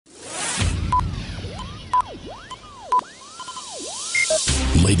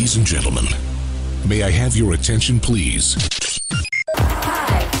Ladies and gentlemen, may I have your attention, please? 5, 4,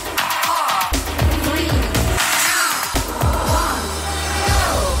 3, 2, 1, go!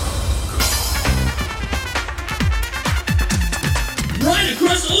 Right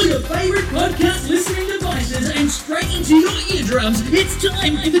across all your favorite podcast listening devices and straight into your eardrums, it's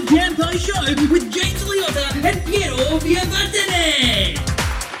time for the Jam Pie Show with James Liotta and Piero Piavatene.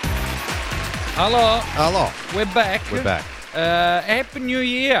 Hello. We're back. Happy New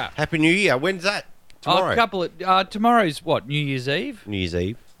Year. Happy New Year. When's that? Tomorrow. Tomorrow's what? New Year's Eve? New Year's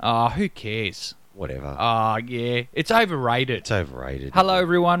Eve. Who cares? Whatever. Yeah. It's overrated. It's overrated. Hello,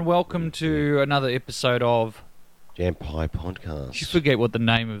 everyone. Welcome to another episode of... Jam Pie Podcast. You forget what the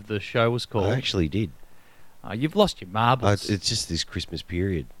name of the show was called. I actually did. You've lost your marbles. It's just this Christmas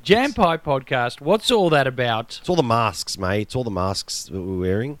period. Jam Pie Podcast. What's all that about? It's all the masks, mate. It's all the masks that we're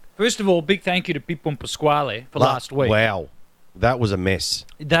wearing. First of all, big thank you to Pipon Pasquale for last week. Wow. That was a mess.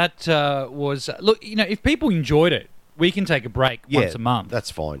 That was... Look, if people enjoyed it, we can take a break once a month.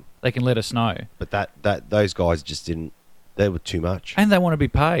 That's fine. They can let us know. But those guys just didn't... They were too much. And they want to be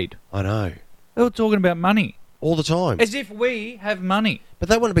paid. I know. They were talking about money. All the time. As if we have money. But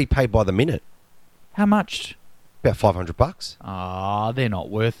they want to be paid by the minute. How much? About $500. They're not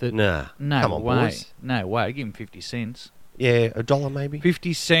worth it. Nah. No Come on, way. boys. No way. Give them 50 cents. Yeah, $1 maybe.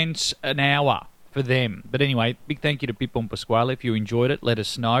 50 cents an hour for them. But anyway, big thank you to Pipon Pasquale. If you enjoyed it, let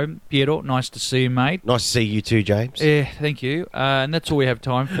us know. Piero, nice to see you, mate. Nice to see you too, James. Yeah, thank you. And that's all we have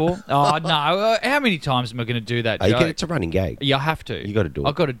time for. No. How many times am I going to do that, Joe? It's a running gag. Yeah, I have to. You got to do it.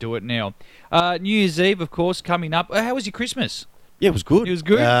 I've got to do it now. New Year's Eve, of course, coming up. How was your Christmas? Yeah, it was good. It was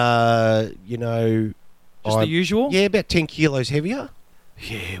good? Just the usual? Yeah, about 10 kilos heavier.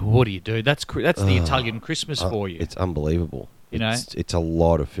 Yeah, what do you do? That's the Italian Christmas for you. It's unbelievable. It's a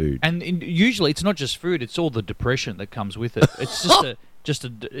lot of food. And usually it's not just food, it's all the depression that comes with it. It's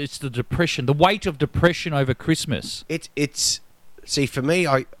it's the depression, the weight of depression over Christmas. It's see, for me,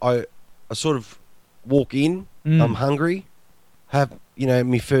 I sort of walk in, I'm hungry, have,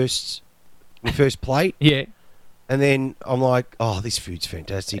 my first plate. Yeah. And then I'm like, oh, this food's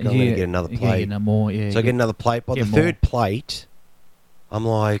fantastic. I'm going to get another plate. Yeah, no more, yeah. So I get another plate. By the third plate, I'm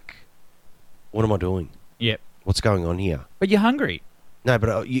like, what am I doing? Yep. What's going on here? But you're hungry. No,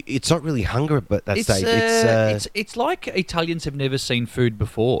 but it's not really hunger at that stage. It's like Italians have never seen food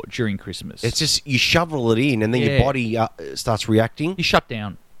before during Christmas. It's just you shovel it in, and then your body starts reacting. You shut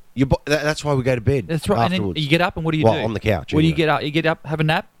down. That's why we go to bed. That's right. Afterwards. And then you get up, and what do you do? On the couch. What do you get up? You get up, have a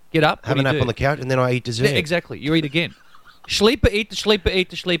nap, get up, have a nap on the couch, and then I eat dessert. Yeah, exactly. You eat again. Sleeper eat. Sleep, What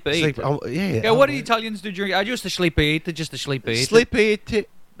do Italians do during? Just the sleeper eat. Just the sleeper eat. Sleep eat.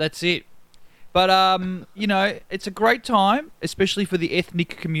 That's it. But, it's a great time, especially for the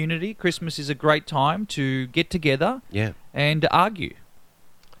ethnic community. Christmas is a great time to get together and argue.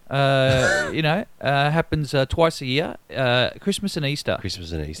 Happens twice a year, Christmas and Easter.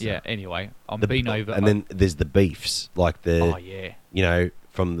 Yeah, anyway, I'm being over. And then there's the beefs, like Oh, yeah.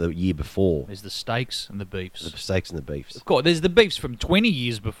 From the year before. There's the steaks and the beefs. The steaks and the beefs. Of course, there's the beefs from 20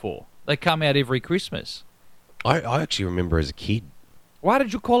 years before. They come out every Christmas. I actually remember as a kid. Why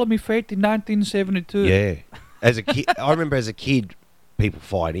did you call me fat in 1972? Yeah. As a kid, I remember as a kid, people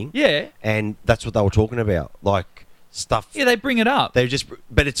fighting. Yeah. And that's what they were talking about, like stuff. Yeah, they bring it up.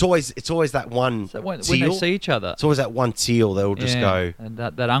 But it's always that one so when teal. they see each other. It's always that one teal that will just go. And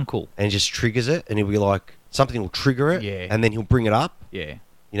that uncle. And just triggers it, and he'll be like, something will trigger it, and then he'll bring it up. Yeah.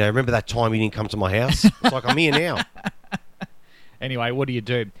 Remember that time you didn't come to my house? It's like, I'm here now. Anyway, what do you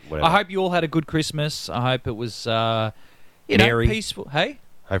do? Whatever. I hope you all had a good Christmas. I hope it was, Merry. Peaceful. Hey?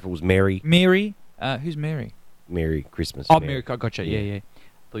 Hope it was Mary. Mary? Who's Mary? Merry Christmas. Oh, Mary. I gotcha. Yeah.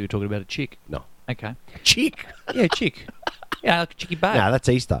 Thought you were talking about a chick. No. Okay. Chick? Yeah, chick. Yeah, like a chicky babe. Nah, that's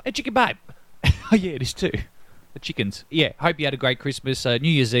Easter. A chicky babe. Oh, yeah, it is too. The chickens. Yeah, hope you had a great Christmas. New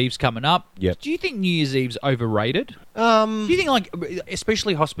Year's Eve's coming up. Yep. Do you think New Year's Eve's overrated? Do you think,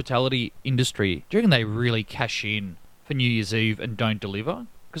 especially hospitality industry, do you reckon they really cash in for New Year's Eve and don't deliver?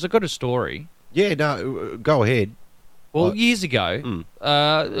 Because I've got a story. Yeah, no, go ahead. Well, years ago,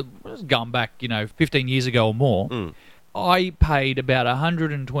 going back, 15 years ago or more, I paid about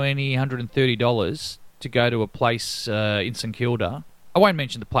 $120, $130 to go to a place in St Kilda. I won't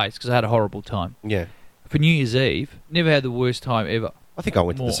mention the place because I had a horrible time. Yeah. For New Year's Eve, never had the worst time ever. I think I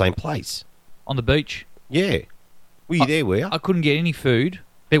went to the same place. On the beach? Yeah. Were you there, were you? I couldn't get any food.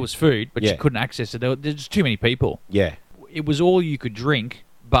 There was food, but Yeah. you couldn't access it. There's just too many people. Yeah. It was all you could drink,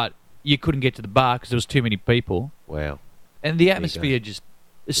 but you couldn't get to the bar because there was too many people. Wow. And the atmosphere just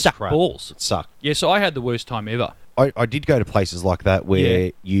sucked crap. balls. It sucked. Yeah, so I had the worst time ever. I did go to places like that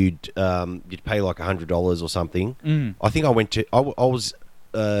where you'd pay like $100 or something. I think I went to... I was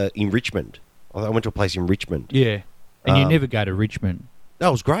in Richmond. I went to a place in Richmond. Yeah. And you never go to Richmond. That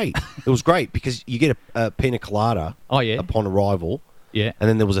was great. It was great because you get a pina colada Oh, yeah. upon arrival, Yeah. and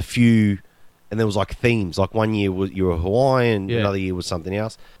then there was a few, and there was like themes. Like one year you were Hawaiian, Yeah. another year was something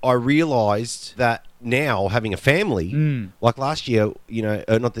else. I realised that now having a family, like last year,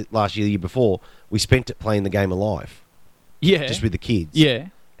 not last year, the year before, we spent it playing the game of life, Yeah. just with the kids. Yeah.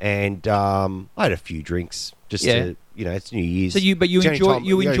 And I had a few drinks just to, it's New Year's. So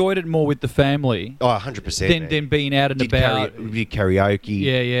you enjoyed it more with the family Oh, 100%. than being out and Did about. did karaoke.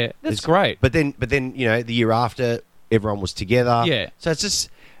 Yeah, yeah. That's It's- great. But then, the year after, everyone was together. Yeah. So it's just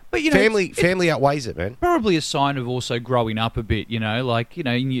But, family outweighs it, man. probably a sign of also growing up a bit, like,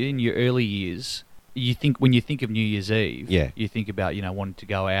 in your early years, when you think of New Year's Eve, Yeah. you think about, wanting to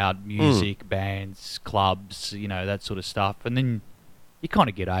go out, music, bands, clubs, that sort of stuff. And then you kind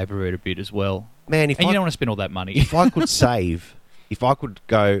of get over it a bit as well. Man, And you don't want to spend all that money. if I could save, if I could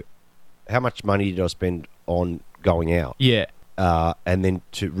go, how much money did I spend on going out? Yeah. And then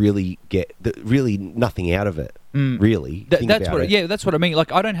to really get really nothing out of it. Really, think That's about what. it. Yeah, that's what I mean.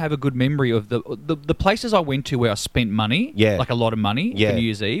 Like, I don't have a good memory of the places I went to where I spent money. Yeah. Like a lot of money Yeah. for New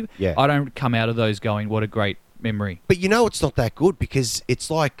Year's Eve. Yeah. I don't come out of those going, "What a great memory." But it's not that good because it's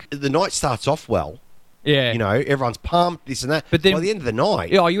like the night starts off well. Yeah. Everyone's pumped, this and that. But then- by the end of the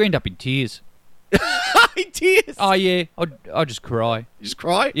night, Yeah, you end up in tears. tears. Oh yeah, I just cry. Just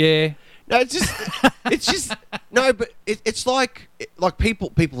cry. Yeah. No, it's just no, but it's like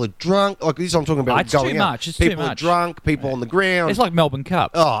people are drunk. Like this, is what I'm talking about. It's too going out. much, it's too people are much. drunk. People on the ground. It's like Melbourne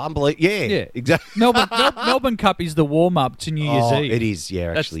Cup. oh, unbelievable. Yeah, Yeah. exactly. Melbourne Cup is the warm up to New Year's Eve. It is.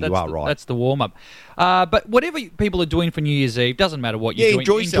 Yeah, actually, you are right. That's the warm up. But whatever people are doing for New Year's Eve, doesn't matter what you're Yeah,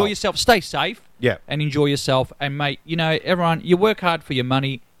 doing. enjoy yourself. Stay safe. Yeah. And enjoy yourself. And mate, everyone, you work hard for your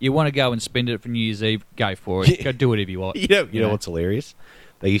money. You want to go and spend it for New Year's Eve? Go for it. Go do whatever you want. You know what's hilarious?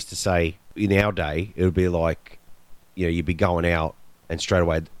 They used to say in our day, it would be like, you'd be going out and straight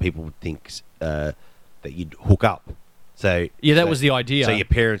away people would think that you'd hook up. So Yeah, that was the idea. So your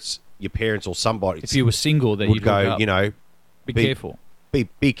parents or somebody, If you were single, then would you'd go, hook up. Be be- careful.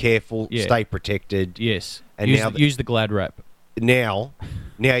 be careful, Yeah. stay protected. Yes. And use, now use the Glad wrap. Now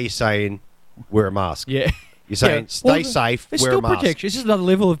you're saying wear a mask. Yeah. You're saying stay safe, It's wear still a mask. protection. It's just another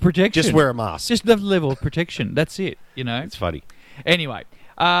level of protection. Just wear a mask. Just another level of protection. That's it. It's funny. Anyway,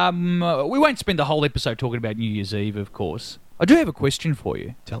 we won't spend the whole episode talking about New Year's Eve, of course. I do have a question for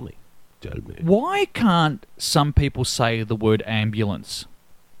you. Tell me. Why can't some people say the word ambulance?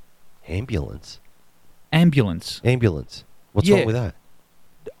 Ambulance. Ambulance. What's Yeah. wrong with that?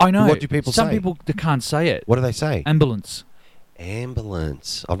 I know. What do people Some say? people can't say it. What do they say? Ambulance.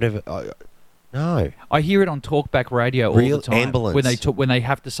 Ambulance. I've never. No. I hear it on Talkback Radio all Real the time. ambulance. When they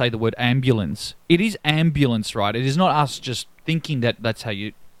have to say the word ambulance. It is ambulance, right? It is not us just thinking that that's how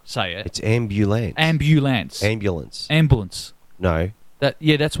you say it. It's ambulance. Ambulance. Ambulance. Ambulance. No.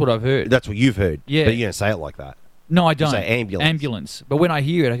 That's what I've heard. That's what you've heard. Yeah. But you don't say it like that. No, I don't. say ambulance. Ambulance. But when I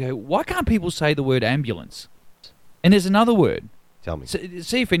hear it, I go, why can't people say the word ambulance? And there's another word. Tell me.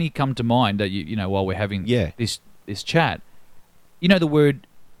 See if any come to mind that while we're having Yeah. this chat. The word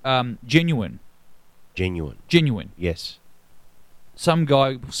genuine. Genuine. Yes. Some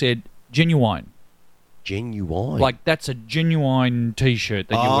guy said genuine. Genuine. Like that's a genuine T-shirt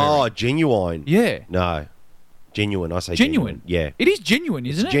that you're Oh, wearing. genuine. Yeah. No. Genuine. I say Genuine. Yeah. It is genuine,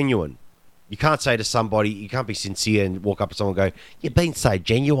 isn't it? Genuine. You can't say to somebody, you can't be sincere and walk up to someone and go, you've been so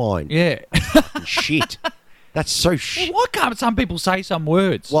genuine. Yeah. Shit. That's so shit. Why can't some people say some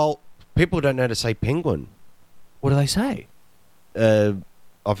words? Well, people don't know how to say penguin. What do they say?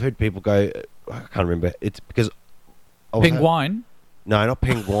 I've heard people go, I can't remember. It's because... Penguin? No, not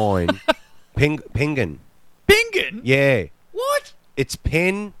penguin. Penguin. Penguin? Yeah. What? It's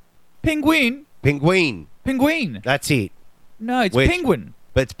Penguin? penguin. Penguin? That's it. No, it's Which- penguin.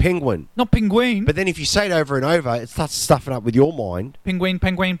 But it's penguin. Not penguin. But then if you say it over and over, it starts stuffing up with your mind. Penguin.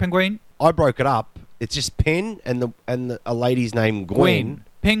 I broke it up. It's just Pen and a lady's name Gwen.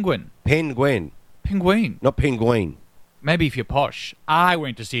 Penguin. Penguin. Penguin. Not penguin. Maybe if you're posh. I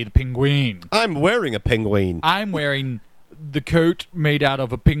went to see the penguin. I'm wearing a penguin. I'm wearing the coat made out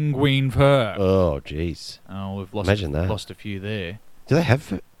of a penguin fur. Oh, jeez. Oh, we've lost, Imagine that. lost a few there. Do they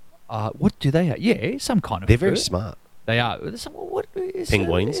have... What do they have? Yeah, some kind of They're fur. very smart. They are. What is,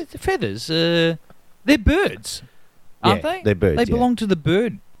 Penguins? it's feathers. They're birds, aren't Yeah, they? they're birds, They yeah. belong to the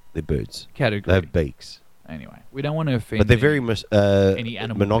bird They're birds. category. They have beaks. Anyway, we don't want to offend But they're very any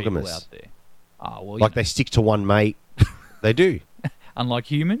animal monogamous. people out there. Oh, well, Like they stick to one mate. They do. unlike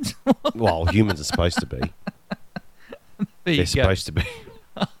humans. Well, humans are supposed to be. There They're you go. supposed to be.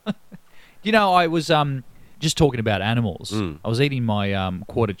 I was just talking about animals. I was eating my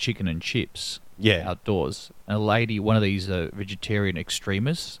quarter chicken and chips Yeah. outdoors. And a lady, one of these vegetarian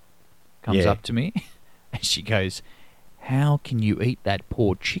extremists, comes Yeah. up to me and she goes, "How can you eat that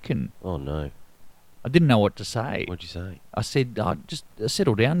poor chicken?" Oh, no. I didn't know what to say. What'd you say? I said, just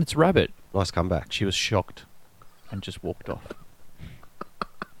settle down, it's rabbit. Nice comeback. She was shocked and just walked off.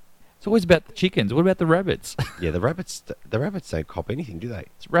 It's always about the chickens. What about the rabbits? Yeah, the rabbits don't cop anything, do they?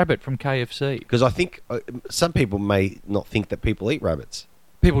 It's rabbit from KFC. Because I think some people may not think that people eat rabbits.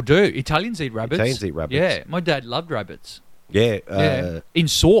 People do. Italians eat rabbits. Italians eat rabbits. Yeah, my dad loved rabbits. Yeah. In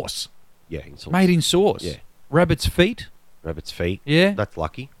sauce. Yeah, in sauce. Made in sauce. Yeah. Rabbit's feet. Rabbit's feet. Yeah. That's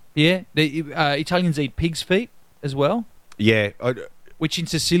lucky. Yeah. The Italians eat pig's feet as well, Yeah. which in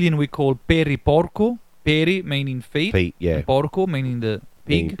Sicilian we call peri porco. Peri meaning feet. Feet, yeah. And porco meaning the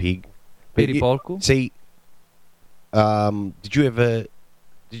pig. Mean pig. Peri But porco. See, did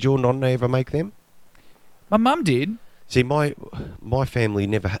your nonna ever make them? My mum did. See, my family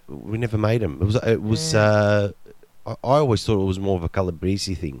we never made them. I always thought it was more of a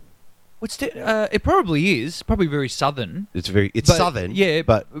Calabrese thing. It probably is. Probably very southern. It's But- southern, Yeah,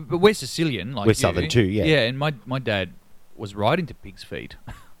 but we're Sicilian. Like We're you. southern too, yeah. Yeah, and my dad was right into pig's feet.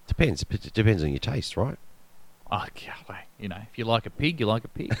 depends. It depends on your taste, right? Oh, golly. If you like a pig, you like a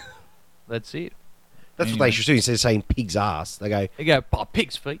pig. That's it. That's what Anyway. they should do. Instead of saying pig's ass, they go You go,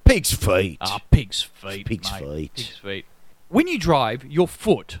 pig's feet. pig's feet. Pig's feet. Pig's mate. feet. Pig's feet. When you drive your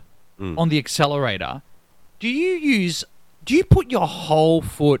foot on the accelerator, do you put your whole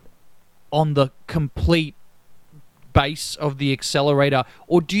foot on the complete base of the accelerator,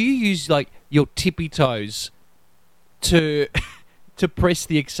 or do you use like your tippy toes to to press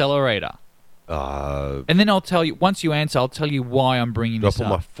the accelerator? And then I'll tell you, once you answer, I'll tell you why I'm bringing do I this put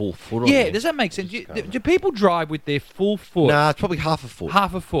up. my full foot on Yeah, there? does that make sense? Do people drive with their full foot? Nah, it's probably half a foot.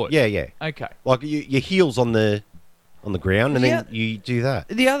 Half a foot? Yeah. Okay. Like your heels on the ground, and Yeah. then you do that.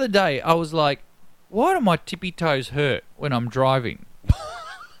 The other day, I was like, why do my tippy toes hurt when I'm driving?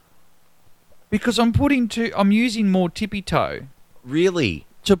 Because I'm using more tippy toe Really?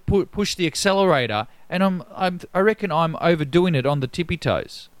 to push the accelerator, and I reckon I'm overdoing it on the tippy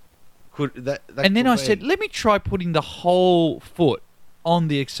toes. Could that And then could I be. said, let me try putting the whole foot on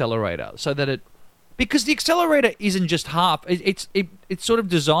the accelerator so that because the accelerator isn't just half. It's sort of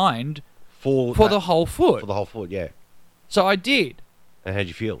designed for the whole foot. for the whole foot, yeah. So I did. And how'd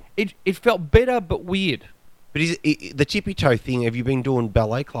you feel? It felt better but weird. But the tippy toe thing? Have you been doing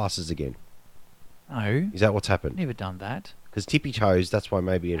ballet classes again? No, Is that what's happened? never done that. Because tippy toes, that's why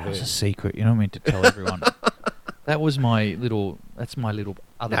maybe it That was a hurts. secret. You're not meant to tell everyone. That's my little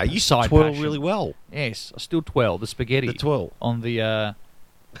other No, you side twirl passion. really well. Yes, I still twirl the spaghetti. The twirl. On the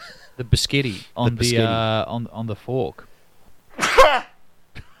biscotti on The biscotti. on the fork.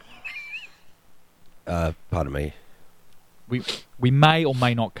 Pardon me. We may or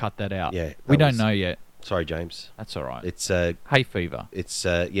may not cut that out. Yeah, we that don't was- know yet. Sorry, James. That's all right. It's Hay fever. it's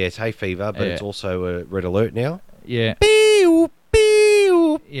hay fever, but Yeah. it's also a red alert now. Yeah. Pew,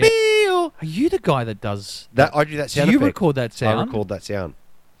 pew, Yeah. pew. Are you the guy that does That I do that sound Do you effect. record that sound? I record that sound.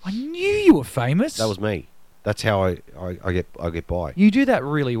 I knew you were famous. That was me. That's how I get by. You do that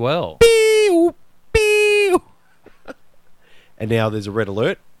really well. Pew, pew. And now there's a red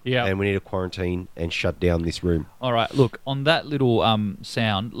alert. Yeah. And we need to quarantine and shut down this room. All right. Look, on that little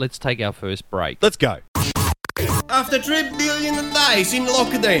sound, let's take our first break. Let's go. After 3 billion days in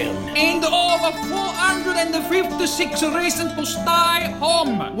lockdown, And over 456 reasons to stay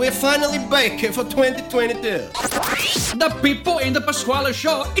home. we're finally back for 2022. The People in the Pasquale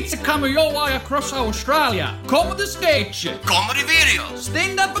Show, it's coming your way across Australia. Comedy sketch, Comedy videos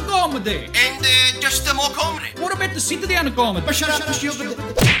stand-up comedy. and just more comedy. What about the sit-down comedy? But shut up, stupid.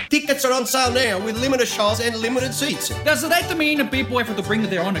 Tickets are on sale now with limited shows and limited seats. Does that mean people have to bring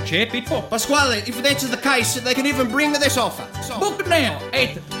their own chair, people? Pasquale, if that's the case, they can even bring their sofa. Book now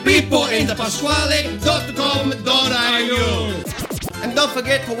at peopleindthepasquale.com.au. And don't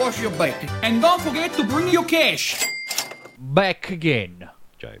forget to wash your back. And don't forget to bring your cash. Back again.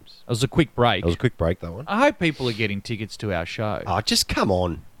 James. That was a quick break. That was a quick break, that one. I hope people are getting tickets to our show. Oh, just come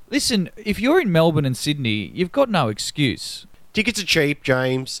on. Listen, if you're in Melbourne and Sydney, you've got no excuse. Tickets are cheap,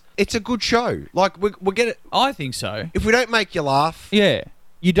 James. It's a good show. Like, we'll get it. I think so. If we don't make you laugh, Yeah.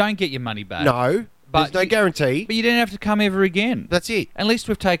 You don't get your money back. no. But There's no you- guarantee. But you don't have to come ever again. That's it. At least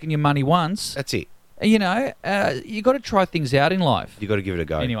we've taken your money once. That's it. You know, you got to try things out in life. You got to give it a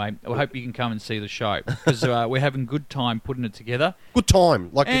go. Anyway, I hope you can come and see the show because we're having good time putting it together. Good time,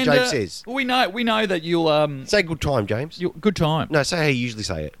 like And James says. we know that you'll Say good time, James. good time. No, say how you usually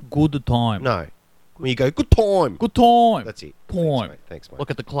say it. Good time. No. When you go, good time. Good time. That's it. Time. Thanks, mate.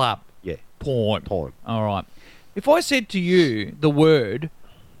 Look at the club. Yeah. Time. Time. All right. If I said to you the word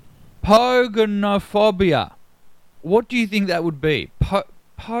pogonophobia, what do you think that would be?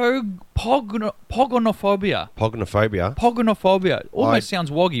 Pogonophobia. Pognophobia. Pogonophobia. Almost sounds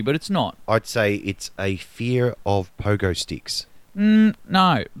woggy, but it's not. I'd say it's a fear of pogo sticks. No.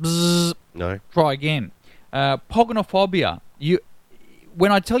 Bzzz. No? Try again. Pogonophobia. When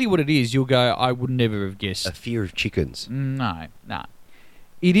I tell you what it is, you'll go, I would never have guessed. A fear of chickens. No.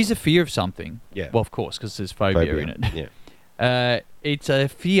 It is a fear of something. Yeah. Well, of course, because there's phobia in it. Yeah. It's a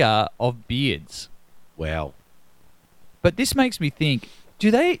fear of beards. Wow. But this makes me think,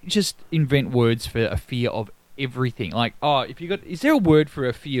 do they just invent words for a fear of everything? Like, is there a word for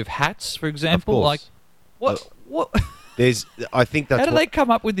a fear of hats, for example? course. Like, what? I think that's How do they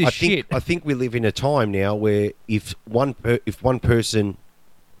come up with this shit? I think we live in a time now where if one person's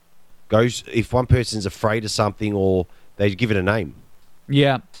afraid of something, or they give it a name.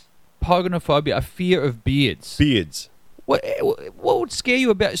 Yeah. Pogonophobia, a fear of beards. Beards. What would scare you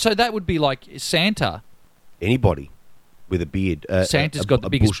about? So that would be like Santa. Anybody with a beard. Santa's got the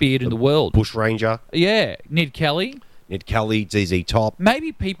biggest beard in the world. Bush Ranger. Yeah. Ned Kelly. Ned Kelly, ZZ Top.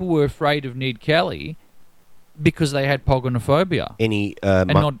 Maybe people were afraid of Ned Kelly because they had pogonophobia. Any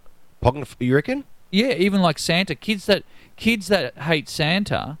you reckon? Yeah, even like Santa. Kids that hate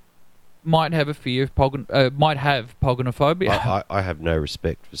Santa might have a fear of pogonophobia. I have no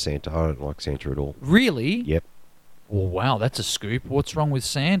respect for Santa. I don't like Santa at all. Really? Yep. Well, wow, that's a scoop. What's wrong with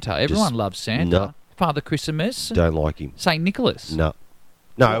Santa? Everyone loves Santa. No. Father Christmas. Don't like him. St. Nicholas. No.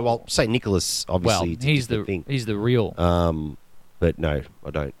 No, well, St. Nicholas, obviously, Well, it's a he's different thing. he's the real. But no, I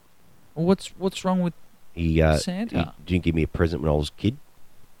don't. What's wrong with Santa? He didn't give me a present when I was a kid,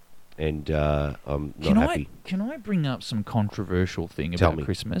 and I'm not happy. Can I bring up some controversial thing Tell about me.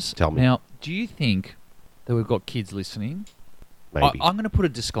 Christmas? Tell me. Now, do you think that we've got kids listening? Maybe. I'm going to put a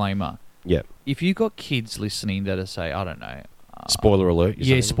disclaimer. Yeah. If you've got kids listening that are, say, I don't know. Spoiler alert.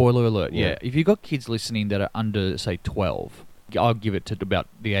 Yeah, spoiler alert. Yeah. Yeah. If you've got kids listening that are under, say, 12, I'll give it to about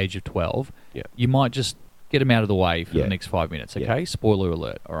the age of 12. Yeah. You might just get them out of the way for Yeah. the next 5 minutes, Yeah. okay? Spoiler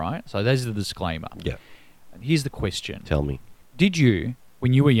alert, all right? So there's the disclaimer. Yeah. And here's the question. Tell me. Did you,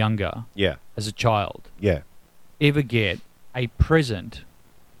 when you were younger, Yeah. as a child, Yeah. ever get a present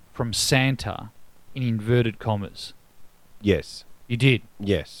from Santa in inverted commas? Yes. You did.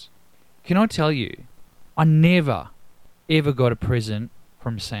 Yes. Can I tell you, I never, ever got a present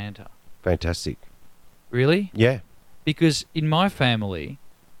from Santa. Fantastic. Really? Yeah. Because in my family,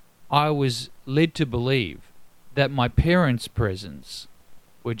 I was led to believe that my parents' presents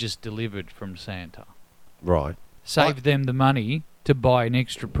were just delivered from Santa. Right. Save them the money to buy an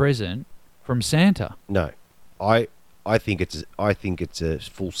extra present from Santa. No. I think it's a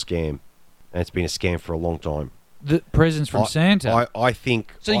full scam, and it's been a scam for a long time. The presents from Santa. I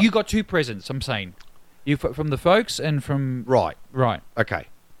think. So you got two presents, I'm saying. You from the folks and from... Right. Right. Okay.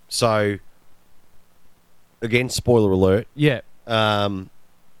 So, again, spoiler alert. Yeah.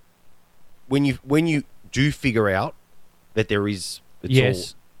 When you do figure out that it's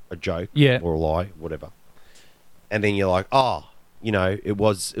Yes. all a joke, Yeah. or a lie, whatever, and then you're like, it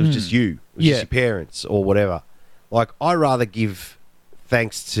was just you, it was Yeah. just your parents or whatever. Like, I rather give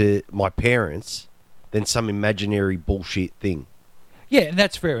thanks to my parents than some imaginary bullshit thing, Yeah, and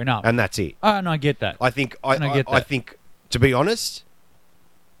that's fair enough. and that's it. And I get that. I think And I get I that. think, to be honest,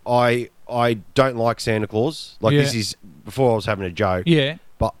 I don't like Santa Claus. Like, Yeah. this is before I was having a joke. Yeah.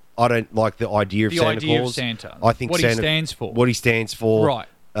 But I don't like the idea of The Santa idea Claus. of Santa. I think what Santa, he stands for. What he stands for. Right.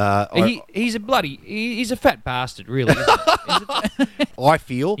 I He's a fat bastard, really. Isn't he? I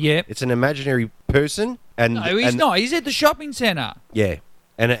feel Yeah. it's an imaginary person, and No, he's and- not. He's at the shopping centre. Yeah,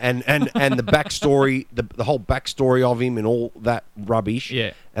 and the backstory, the whole backstory of him and all that rubbish.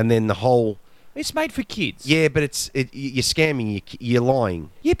 Yeah. and then the whole It's made for kids. yeah, but you're scamming, you're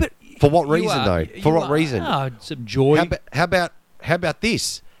lying. Yeah, but For what you reason, are- though? you For what are- reason? Some joy. How about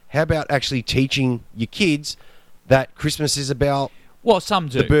this? How about actually teaching your kids that Christmas is about Well, some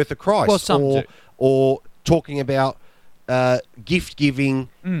do. the birth of Christ, Well, some do. or talking about gift giving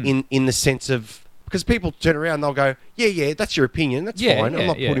Mm. in the sense of, because people turn around and they'll go, yeah, that's your opinion, that's Yeah, fine. yeah, I'm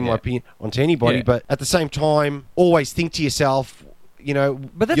not yeah, putting my yeah. opinion onto anybody, Yeah. but at the same time, always think to yourself,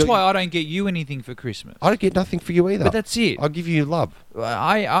 But that's why I don't get you anything for Christmas. I don't get nothing for you either. But that's it. I'll give you love,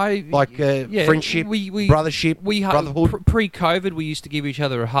 I like yeah, friendship, we brothership, we brotherhood. Pre-COVID, we used to give each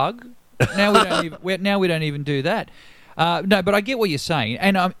other a hug. Now we don't. Now we don't even do that. No, but I get what you're saying,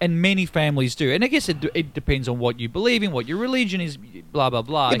 and many families do. And I guess it depends on what you believe in, what your religion is, blah blah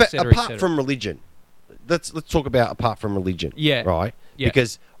blah, Yeah, but etc. apart from religion, let's talk about apart from religion. Yeah. Right. Yeah.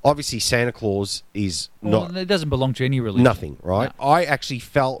 Because obviously Santa Claus is Well, not it doesn't belong to any religion. nothing, right? I actually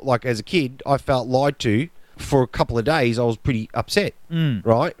felt like as a kid, I felt lied to for a couple of days. I was pretty upset,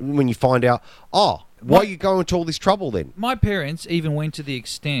 right? When you find out, why are you going to all this trouble then? My parents even went to the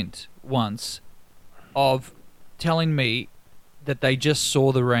extent once of telling me that they just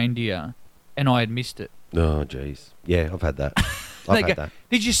saw the reindeer and I had missed it. Oh, jeez. Yeah, I've had that. They I've go, had that.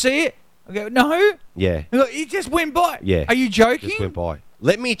 "Did you see it?" I go, "No." Yeah. They go, "It just went by." Yeah. Are you joking? Just went by.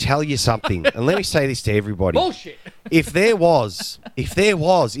 Let me tell you something, and let me say this to everybody. Bullshit. If there was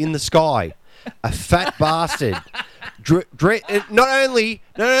in the sky a fat bastard, not only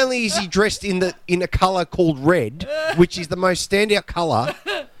is he dressed in a colour called red, which is the most standout colour,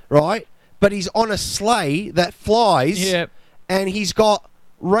 right? But he's on a sleigh that flies, Yep. and he's got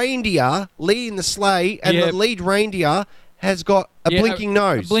reindeer leading the sleigh, and Yep. the lead reindeer has got a Yeah, blinking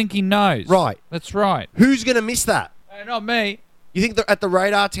nose. A blinking nose. Right. That's right. Who's going to miss that? Not me. You think at the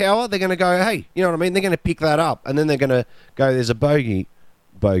radar tower they're going to go, hey, you know what I mean? They're going to pick that up, and then they're going to go, there's a bogey,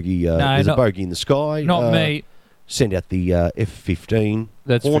 there's a bogey in the sky. Not me. Send out the F-15.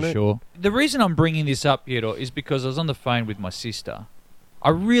 That's Hornet. for sure. The reason I'm bringing this up, Piero, is because I was on the phone with my sister. I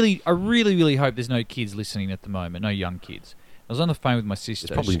really hope there's no kids listening at the moment, no young kids. I was on the phone with my sister.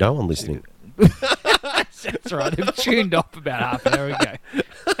 There's probably no one listening. That's right. They've tuned off about half an hour ago.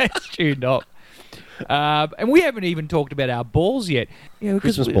 It's tuned off. And we haven't even talked about our balls yet. Yeah,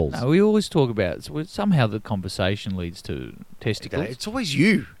 because Christmas balls. No, we always talk about it. So somehow the conversation leads to testicles. It's always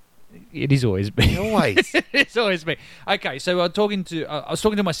you. It is always me. Always. It's always me. Okay, so I was talking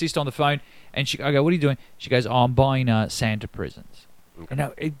to my sister on the phone, and I go, "What are you doing?" She goes, "Oh, I'm buying Santa presents." And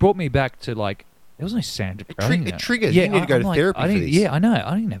now it brought me back to like there was no Santa. It triggers. You need to go to therapy for this. Yeah, I know.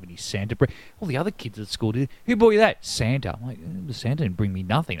 I didn't have any Santa. All the other kids at school did. Who bought you that? Santa. I'm like, Santa didn't bring me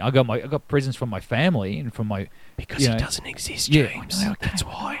nothing. I got presents from my family and from my Because he doesn't exist, yeah. James. I know, okay, That's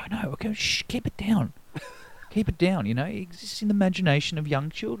why. I know. Okay, shh, keep it down. Keep it down. You know, it exists in the imagination of young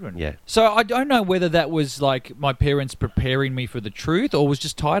children. Yeah. So I don't know whether that was like my parents preparing me for the truth or was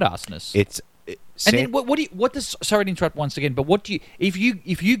just tight-assness. And then what does sorry to interrupt once again, but what do you if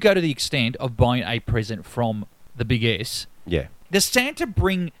you go to the extent of buying a present from the Big S, Yeah. does Santa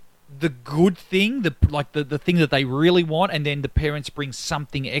bring the good thing, the thing that they really want, and then the parents bring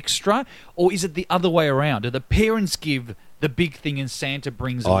something extra, or is it the other way around? Do the parents give the big thing and Santa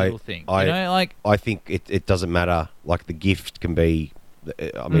brings a little thing? I think it doesn't matter. Like the gift can be.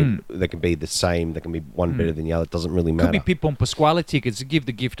 I mean, they can be the same. They can be one better than the other. It doesn't really matter. Could be Pip on Pasquale tickets to give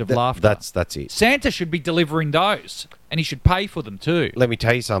the gift of laughter. That's it. Santa should be delivering those, and he should pay for them too. Let me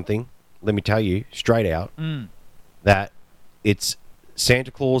tell you something. Let me tell you straight out that it's Santa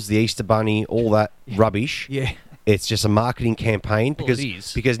Claus, the Easter Bunny, all that rubbish. Yeah. It's just a marketing campaign Well, it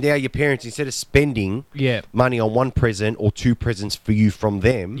is. because now your parents, instead of spending money on one present or two presents for you from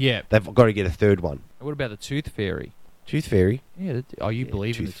them, they've got to get a third one. What about the Tooth Fairy? Tooth Fairy? Yeah. You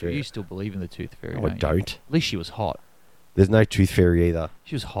believe in the Tooth Fairy? Fairy. You still believe in the Tooth Fairy? No, I don't. At least she was hot. There's no Tooth Fairy either.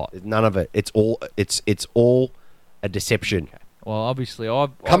 She was hot. There's none of it. It's all a deception. Okay. Well, obviously,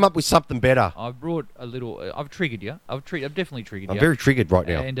 I've Come up with something better. I've brought a little. I've triggered you. I've definitely triggered you. I'm very triggered right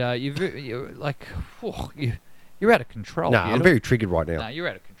now. And you're like, you're out of control. No, I'm very triggered right now. No, you're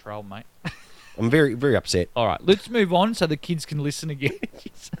out of control, mate. I'm very, very upset. All right, let's move on so the kids can listen again.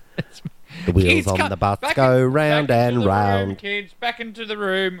 The wheels Kids, on the bus go round back into and the round. Room, kids, back into the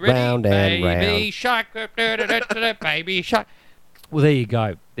room. Ready, Round and baby round. shark, baby shark. Well, there you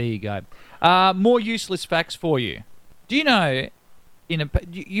go. There you go. More useless facts for you. Do you know?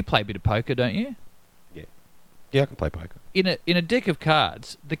 You play a bit of poker, don't you? Yeah, I can play poker. In a deck of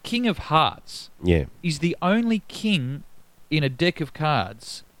cards, the King of Hearts Yeah. is the only king in a deck of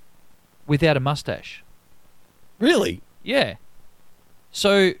cards without a mustache. Really? Yeah.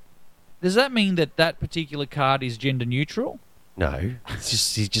 So, does that mean that particular card is gender neutral? No.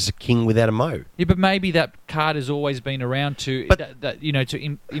 He's just a king without a mo. Yeah, but maybe that card has always been around to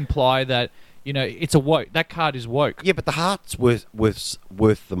to imply that it's a woke. That card is woke. Yeah, but the heart's worth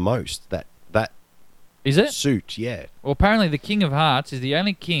the most. That Is it? suit, yeah, Well, apparently the King of Hearts is the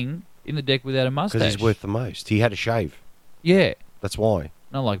only king in the deck without a mustache. because he's worth the most. He had a shave. Yeah. That's why.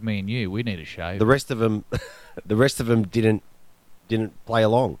 Not like me and you. We need a shave. The rest of them, didn't play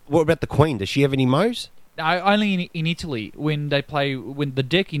along. What about the Queen? Does she have any mows? No, only in Italy when the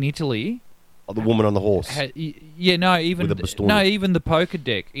deck in Italy. Oh, the woman on the horse. Even With a bastoni. even the poker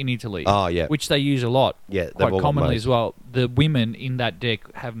deck in Italy. Oh, yeah. Which they use a lot. Yeah, they've quite all got commonly mows. as well. The women in that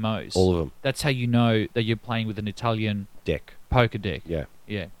deck have mows. All of them. That's how you know that you're playing with an Italian Deck. poker deck. Yeah.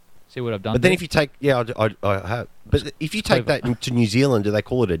 Yeah. See what I've done? But then there? if you take, I have. But if you take Clever. that to New Zealand, do they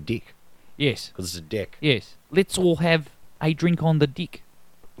call it a dick? Yes. Because it's a deck. Yes. Let's all have a drink on the dick.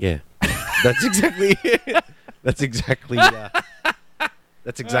 Yeah. That's exactly. That's exactly.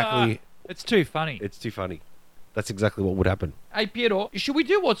 That's exactly. It's too funny. It's too funny. That's exactly what would happen. Hey, Piero, should we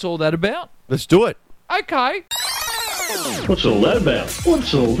do What's All That About? Let's do it. Okay. What's all that about?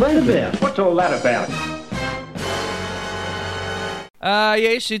 What's all that about? What's all that about?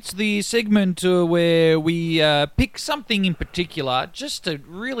 Yes, it's the segment where we pick something in particular just to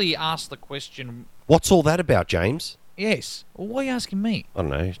really ask the question. What's all that about, James? Yes. Well, why are you asking me? I don't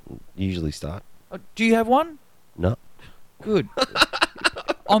know. Usually start. Do you have one? No. Good.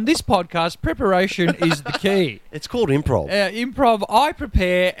 On this podcast, preparation is the key. It's called improv. Improv, I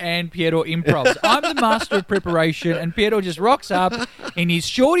prepare and Piero improvs. I'm the master of preparation and Piero just rocks up in his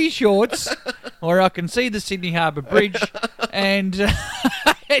shorty shorts where I can see the Sydney Harbour Bridge and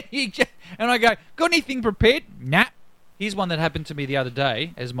and I go, got anything prepared? Nah. Here's one that happened to me the other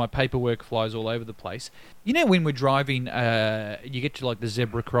day as my paperwork flies all over the place. You know when we're driving, you get to like the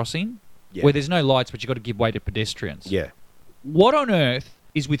zebra crossing where there's no lights but you've got to give way to pedestrians. Yeah. What on earth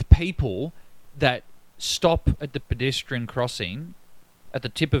is with people that stop at the pedestrian crossing at the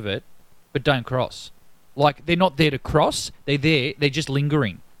tip of it but don't cross? Like, they're not there to cross, they're just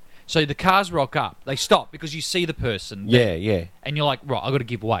lingering. So the cars rock up, they stop because you see the person there, Yeah. and you're like, right, I've got to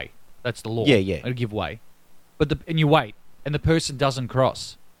give way. That's the law. Yeah. I've got to give way. And you wait, and the person doesn't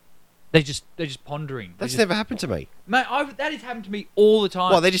cross. They're just pondering. That's never happened to me. Mate, that has happened to me all the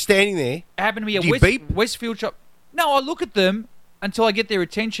time. Well, they're just standing there. It happened to me Do you at beep? Westfield Shop. No, I look at them until I get their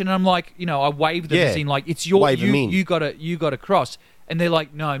attention, and I'm like, I wave them as in like it's your Wave them in. you gotta cross, and they're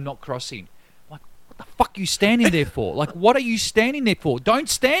like, no, I'm not crossing. I'm like, what the fuck are you standing there for? Like, what are you standing there for? Don't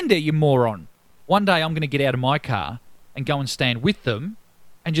stand there, you moron. One day I'm gonna get out of my car and go and stand with them,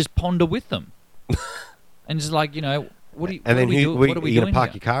 and just ponder with them, and just like what are you? And then what are we you going doing to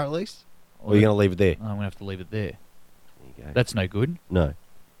park here? your car at least? Or are you going to leave it there? I'm gonna have to leave it there. There you go. That's no good. No.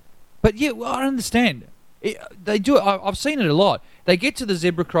 But yeah, well, I don't understand. They do it. I've seen it a lot. They get to the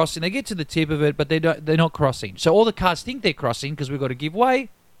zebra crossing, they get to the tip of it, but they're not crossing. So all the cars think they're crossing because we've got to give way.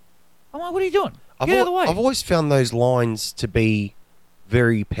 I'm like, what are you doing? Get out of the way. I've always found those lines to be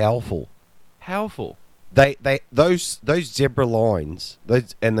very powerful. Those zebra lines,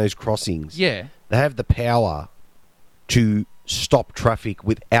 those crossings. Yeah. They have the power to stop traffic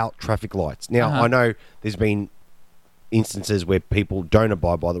without traffic lights. Now, Uh-huh. I know there's been instances where people don't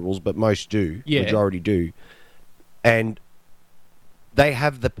abide by the rules, but most do. Yeah. Majority do. And they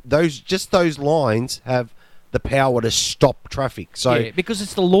have those lines have the power to stop traffic. So Yeah, because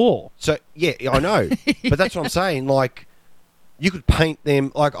it's the law. So yeah, I know. But that's what I'm saying. Like, you could paint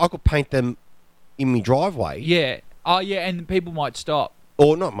them. Like, I could paint them in my driveway. Yeah. Oh, yeah, and people might stop.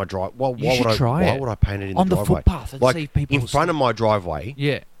 Or not my drive. Well, You why should would try Why it. would I paint it in On the the driveway? footpath and like see if people in will front stop. of my driveway,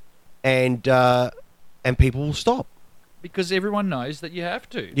 Yeah. and people will stop. Because everyone knows that you have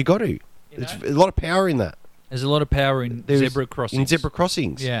to. You got to. There's a lot of power in that. There's a lot of power in There's- zebra crossings. In zebra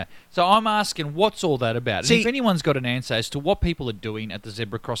crossings. Yeah. So I'm asking, what's all that about? See- and if anyone's got an answer as to what people are doing at the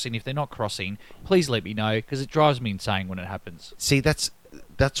zebra crossing, if they're not crossing, please let me know, because it drives me insane when it happens. See, that's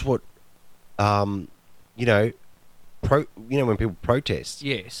what, when people protest,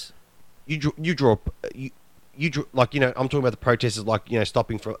 Yes. you draw like, I'm talking about the protesters, like,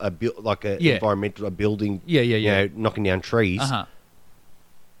 stopping for a Yeah. environmental building, Yeah. knocking down trees. Uh-huh.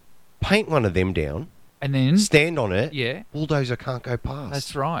 Paint one of them down, And then... stand on it. Yeah. Bulldozer can't go past.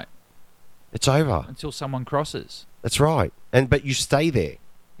 That's right. It's over. Until someone crosses. That's right. But you stay there.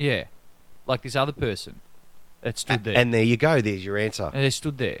 Yeah. Like this other person that stood there. And there you go. There's your answer. And they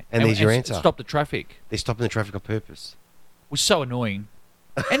stood there. And there's your answer. Stop the traffic. They're stopping the traffic on purpose. It was so annoying.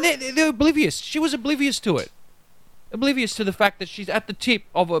 And they're oblivious. She was oblivious to it. Oblivious to the fact that she's at the tip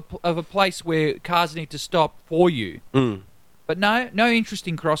of a place where cars need to stop for you. Mm. But no interest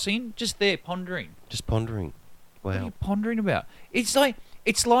in crossing. Just there pondering. Just pondering. What are you Wow. pondering about? It's like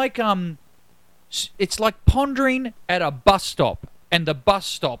pondering at a bus stop, and the bus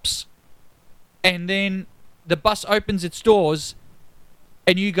stops, and then the bus opens its doors,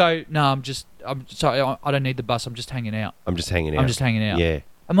 and you go, "No, I'm sorry, I don't need the bus. I'm just hanging out. I'm just hanging out. I'm just hanging out." Yeah.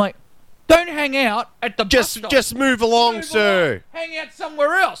 I'm like, don't hang out at the bus stop. Just move along, Move sir. along. Hang out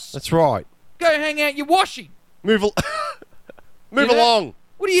somewhere else. That's right. Go hang out your washing. Move You know? along.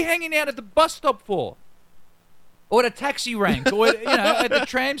 What are you hanging out at the bus stop for? Or at a taxi rank, or at the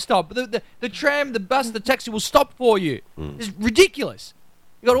tram stop. The tram, the bus, the taxi will stop for you. It's ridiculous.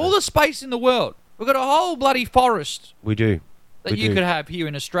 You've got all the space in the world. We've got a whole bloody forest We do. that We you do. could have here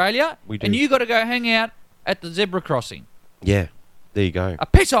in Australia, We do. and you got to go hang out at the zebra crossing. Yeah. There you go.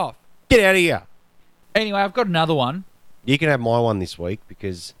 Piss off. Get out of here. Anyway, I've got another one. You can have my one this week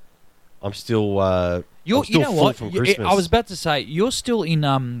because I'm still You still know full what? from You- Christmas. I was about to say you're still in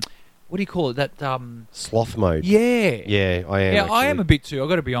what do you call it? That Sloth mode. yeah. Yeah, I am. Yeah, I am actually. a bit too. I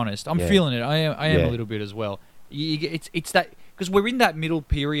got to be honest. I'm Yeah. feeling it. I am Yeah. a little bit as well. It's that because we're in that middle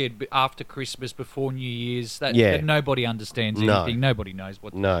period after Christmas, before New Year's. That nobody understands No. anything. Nobody knows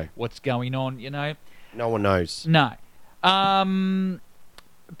No. what's going on. You know. No one knows. No.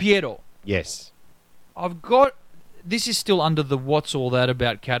 Piero, Yes. I've got. This is still under the "what's all that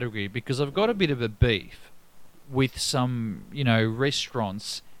about" category because I've got a bit of a beef with some,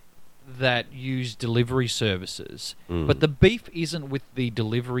 restaurants that use delivery services. But the beef isn't with the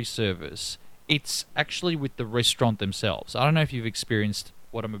delivery service. It's actually with the restaurant themselves. I don't know if you've experienced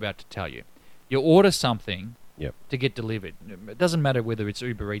what I'm about to tell you. You order something Yep. to get delivered. It doesn't matter whether it's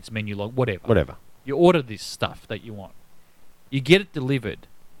Uber Eats, Menu Log, whatever. Whatever. You order this stuff that you want. You get it delivered,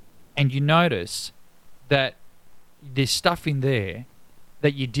 and you notice that there's stuff in there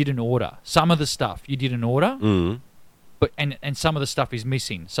that you didn't order. Some of the stuff you didn't order, but and some of the stuff is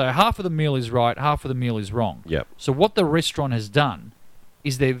missing. So half of the meal is right, half of the meal is wrong. Yep. So what the restaurant has done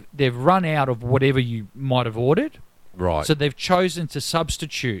is they've run out of whatever you might have ordered. Right. So they've chosen to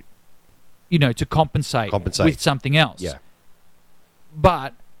substitute, to compensate with something else. Yeah.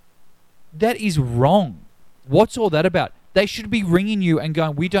 But that is wrong. What's all that about? They should be ringing you and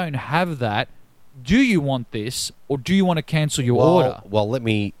going, "We don't have that. Do you want this, or do you want to cancel your order?" Well, let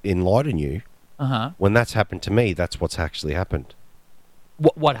me enlighten you. Uh-huh. When that's happened to me, that's what's actually happened.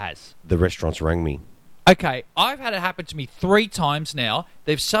 What has? The restaurants rang me. Okay, I've had it happen to me 3 times now.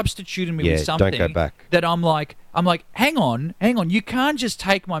 They've substituted me Yeah, with something don't go back. that I'm like, hang on, you can't just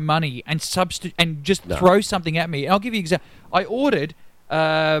take my money and substitute and just throw something at me. I'll give you an example. I ordered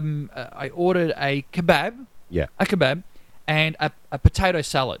a kebab, Yeah. and a potato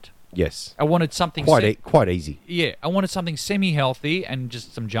salad. Yes. I wanted something Quite easy. Yeah, I wanted something semi-healthy and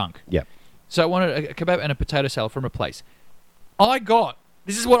just some junk. Yeah. So I wanted a kebab and a potato salad from a place.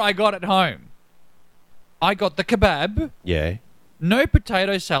 This is what I got at home. I got the kebab, Yeah. no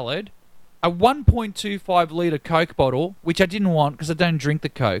potato salad, a 1.25 litre Coke bottle, which I didn't want because I don't drink the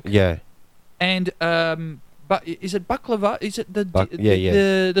Coke. Yeah. And but is it baklava? Is it the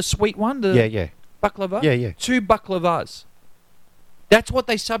the sweet one? The Yeah. baklava? Yeah, yeah. 2 baklavas. That's what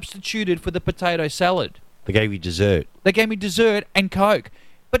they substituted for the potato salad. They gave you dessert. They gave me dessert and Coke.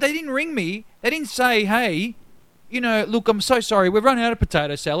 But they didn't ring me. They didn't say, "Hey, look, I'm so sorry. We've run out of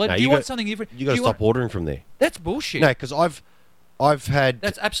potato salad. No, Do you want something different?" You got to stop ordering from there. That's bullshit. No, because I've had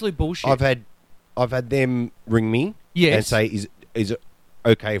That's absolute bullshit. I've had them ring me Yes. and say, is it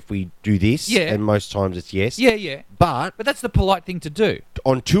okay if we do this? Yeah. And most times it's yes. Yeah. But But that's the polite thing to do.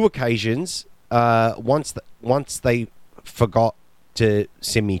 on 2 occasions, once they forgot to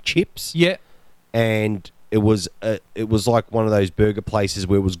send me chips, Yeah. and it was like one of those burger places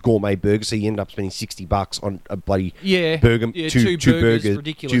where it was gourmet burgers, so you end up spending $60 on a bloody burger, Yeah, two burgers, burgers,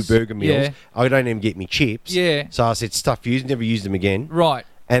 ridiculous. 2 burger meals. Yeah. I don't even get me chips. Yeah. So I said, stuff you, never use them again. Right.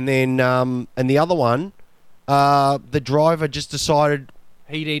 And then and the other one, the driver just decided,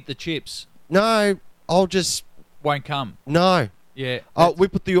 He'd eat the chips. no, I'll just Won't come. no. Yeah. We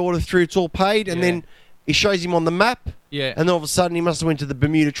put the order through, it's all paid, and Yeah. then it shows him on the map. Yeah. And then all of a sudden he must have went to the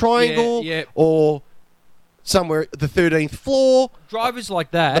Bermuda Triangle Yeah. or somewhere at the 13th floor. Drivers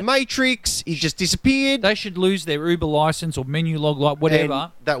like The that, Matrix, he just disappeared. they should lose their Uber license or menu log, whatever.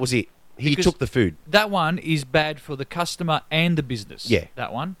 And that was it. He Because- took the food. That one is bad for the customer and the business. Yeah.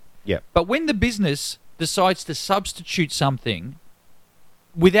 That one. Yeah. But when the business decides to substitute something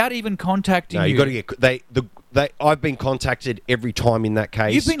without even contacting No, you, you got to get I've been contacted every time in that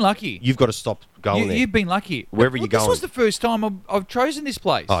case. you've been lucky. You've got to stop going there. You've been lucky. Wherever Well, you're This going. was the first time I've chosen this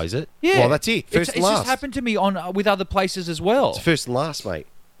place. Oh, is it? Yeah. Well, that's it. First it's and last. just happened to me with other places as well. It's first and last, mate.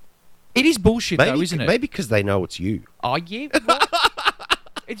 It is bullshit, though, isn't it? Maybe because they know it's you. Oh, yeah. Well,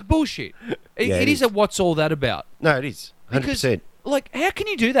 it's bullshit. Yeah, it it is is. a what's all that about. No, it is. 100%. Because, like, how can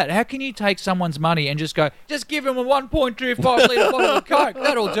you do that? How can you take someone's money and just go, just give them a 1.25 litre bottle of Coke?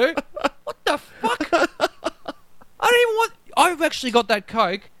 That'll do. What the fuck? I don't even want... I've actually got that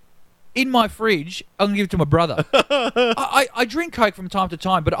Coke in my fridge. I'm going to give it to my brother. I drink Coke from time to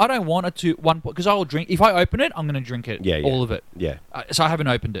time, but I don't want it to... Because I will drink... If I open it, I'm going to drink it. Yeah, yeah. All of it. Yeah. So I haven't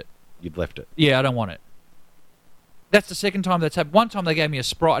opened it. You've left it. Yeah, I don't want it. That's the second time that's happened. One time they gave me a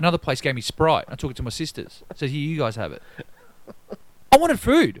Sprite. Another place gave me Sprite. I took it to my sisters. I said, here, you guys have it. I wanted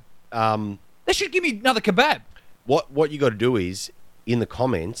food. They should give me another kebab. What you got to do is, in the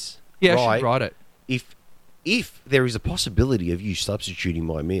comments, Yeah, I should write it. If there is a possibility of you substituting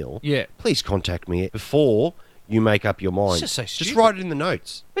my meal, Yeah. please contact me before you make up your mind. It's just so Just stupid. write it in the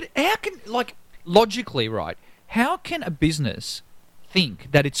notes. But how can, like, logically, right, how can a business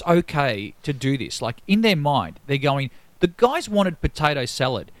think that it's okay to do this. Like, in their mind, they're going, the guys wanted potato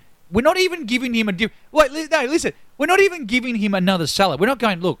salad. We're not even giving him listen. We're not even giving him another salad. We're not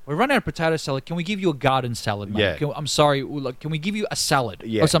going, look, we're running out of potato salad. Can we give you a garden salad, mate? Yeah. I'm sorry. Look, can we give you a salad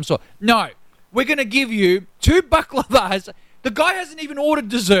Yeah. of some sort? No. We're going to give you 2 baklavas. The guy hasn't even ordered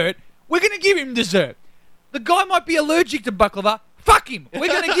dessert. We're going to give him dessert. The guy might be allergic to baklava. Fuck him. We're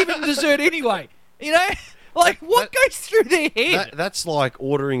going to give him dessert anyway. You know? Like, what goes through their head? That's like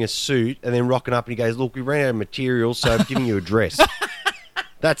ordering a suit and then rocking up and he goes, look, we ran out of materials, so I'm giving you a dress.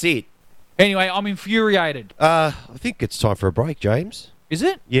 That's it. Anyway, I'm infuriated. I think it's time for a break, James. Is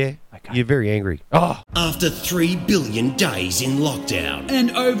it? Yeah. Okay. You're very angry. Oh, After 3 billion days in lockdown,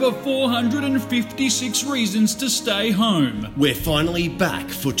 And over 456 reasons to stay home. we're finally back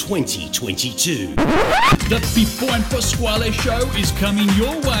for 2022. The Pippo and Pasquale show is coming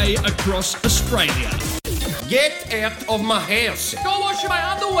your way across Australia. Get out of my house. Go wash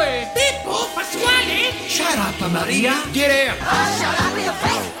my underwear. Pippo, Pasquale. Shut up, Maria. Get out.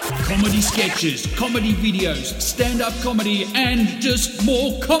 Comedy sketches, comedy videos, stand-up comedy, and just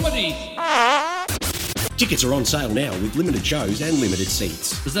more comedy. Tickets are on sale now with limited shows and limited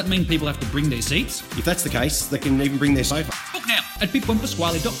seats. Does that mean people have to bring their seats? If that's the case, they can even bring their sofa. Book now at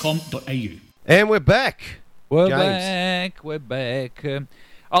pippoandpasquale.com.au. And we're back. we're James. back. We're back.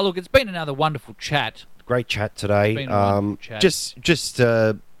 Oh, look, it's been another wonderful chat. Great chat today. Been a wonderful chat. Just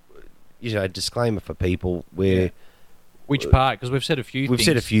a disclaimer for people where Which part? Because we've said a few We've things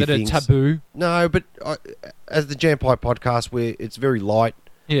said a few that things. are taboo. no, but as the Jam Pie podcast, where it's very light,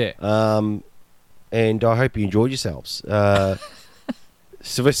 Yeah. and I hope you enjoyed yourselves.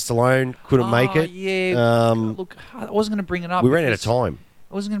 Sylvester Stallone couldn't make it. Yeah. Look, I wasn't going to bring it up. We ran out of because- time.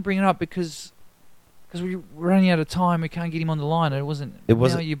 I wasn't going to bring it up because we're running out of time. We can't get him on the line. It wasn't.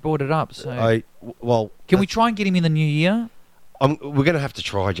 Now you brought it up. So can we try and get him in the new year? We're going to have to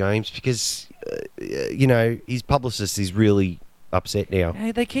try, James, because his publicist is really upset now.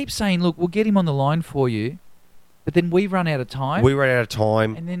 Hey, they keep saying, "Look, we'll get him on the line for you," but then we run out of time. We ran out of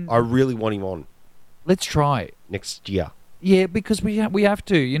time. And then- I really want him on Let's try it. next year. Yeah, because we have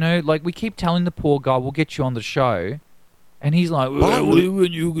to. You know, like we keep telling the poor guy, "We'll get you on the show," and he's like, But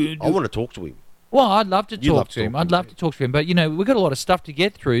 "When you gonna do?" I want to talk to him. Well, I'd love to You'd talk love to to him. talk I'd to love him. to talk to him, but we've got a lot of stuff to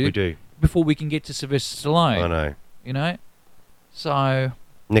get through. We do. Before we can get to Sylvester Stallone. I know. You know, so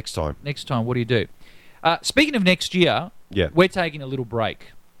Next time. next time, what do you do? Speaking of next year, Yeah. we're taking a little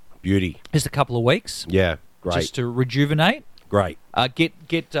break. Beauty. Just a couple of weeks, Yeah. Great. just to rejuvenate, Great.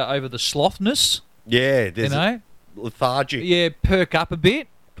 get over the slothness. Yeah. You There's know, lethargic. yeah, perk up a bit.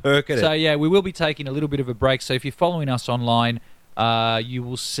 Perk at So it. yeah, we will be taking a little bit of a break. So if you're following us online, you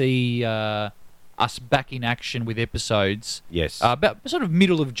will see us back in action with episodes Yes. about sort of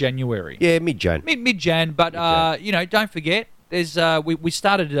middle of January. yeah, mid-Jan. Mid-Jan, but Mid-Jan. don't forget, there's we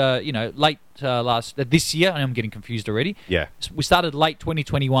started late this year, and I'm getting confused already. Yeah. We started late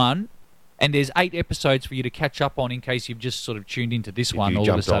 2021, and there's 8 episodes for you to catch up on in case you've just sort of tuned into this If one you all of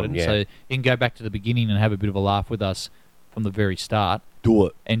a jumped on, sudden. yeah. So you can go back to the beginning and have a bit of a laugh with us from the very start. Do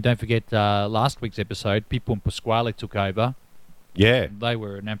it. And don't forget last week's episode, Pippo and Pasquale took over. Yeah. They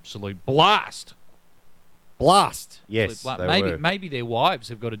were an absolute blast. Blast. Yes. Absolute they maybe were. maybe their wives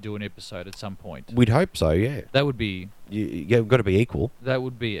have got to do an episode at some point. We'd hope so, yeah. That would be You've got to be equal.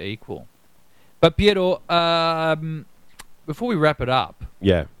 equal. But Piero, before we wrap it up,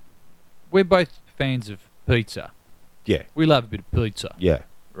 Yeah. we're both fans of pizza. Yeah. We love a bit of pizza, Yeah.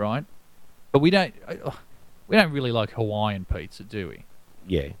 right? But we don't really like Hawaiian pizza, do we?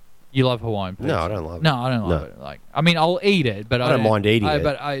 Yeah. You love Hawaiian pizza? No, I don't love it. No, I don't love No. it. Like, I mean, I'll eat it, but I don't mind eating it.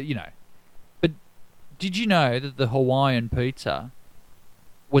 But But did you know that the Hawaiian pizza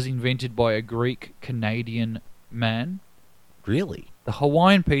was invented by a Greek Canadian man? Really? The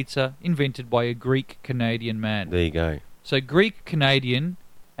Hawaiian pizza invented by a Greek Canadian man. There you go. So Greek, Canadian,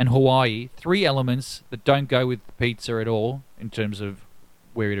 and Hawaii, 3 elements that don't go with pizza at all in terms of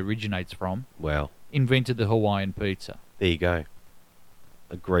where it originates from, Wow. invented the Hawaiian pizza. There you go.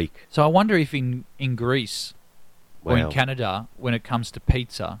 A Greek. So I wonder if in Greece or Wow. in Canada, when it comes to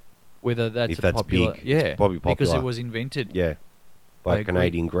pizza, whether that's If a that's popular, big, yeah, it's probably because it popular. was invented Yeah. By a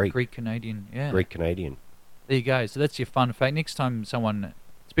Canadian Greek. Greek Canadian, yeah. Greek Canadian. There you go. So that's your fun fact. Next time someone,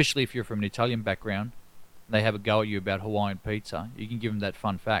 especially if you're from an Italian background, they have a go at you about Hawaiian pizza, you can give them that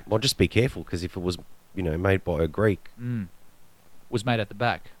fun fact. Well, just be careful because if it was, made by a Greek, Was made at the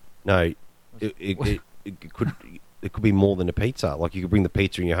back. no, it could be more than a pizza. Like you could bring the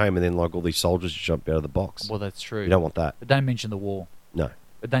pizza in your home and then like all these soldiers jump out of the box. Well, that's true. You don't want that. But don't mention the war. No.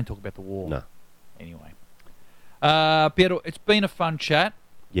 But don't talk about the war. No. Anyway. Piero, it's been a fun chat.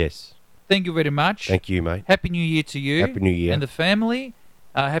 Yes. Thank you very much. Thank you, mate. Happy New Year to you. Happy New Year. And the family.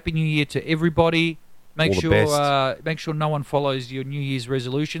 Happy New Year to everybody. Make All the sure make sure no one follows your New Year's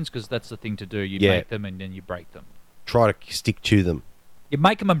resolutions, because that's the thing to do. You Yeah. make them and then you break them. Try to stick to them. You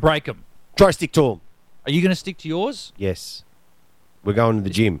make them and break them. Try to stick to them. Are you going to stick to yours? Yes. We're going to the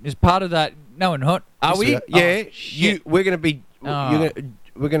gym. Is part of that? No, we're not. Are we? Yeah. Oh, shit. We're going to be. Oh.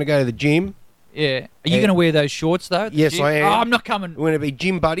 We're going to go to the gym. Yeah. Are you going to wear those shorts though? at the Yes, gym? I am. Oh, I'm not coming. We're going to be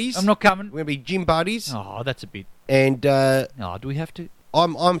gym buddies. I'm not coming. We're going to be gym buddies. Oh, that's a bit. And Oh, do we have to?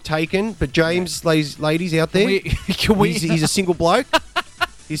 I'm taken, but James, ladies out there, Can we? he's a single bloke.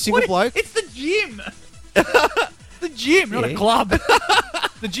 He's a single bloke. It's the gym. The gym, not a Yeah. club.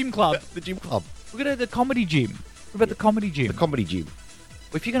 The gym club. The gym club. We're going to the comedy gym. What about the comedy gym? The comedy gym.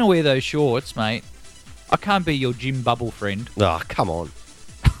 Well, if you're going to wear those shorts, mate, I can't be your gym bubble friend. Oh, come on.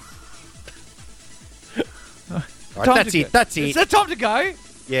 All right, Time that's to it. go. That's Is it. that time to go?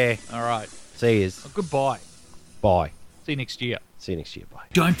 Yeah. All right. See yous. Goodbye. Bye. See you next year. See you next year. Bye.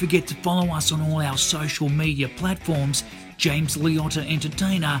 Don't forget to follow us on all our social media platforms, James Liotta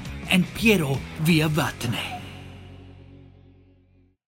Entertainer and Piero Viavatene.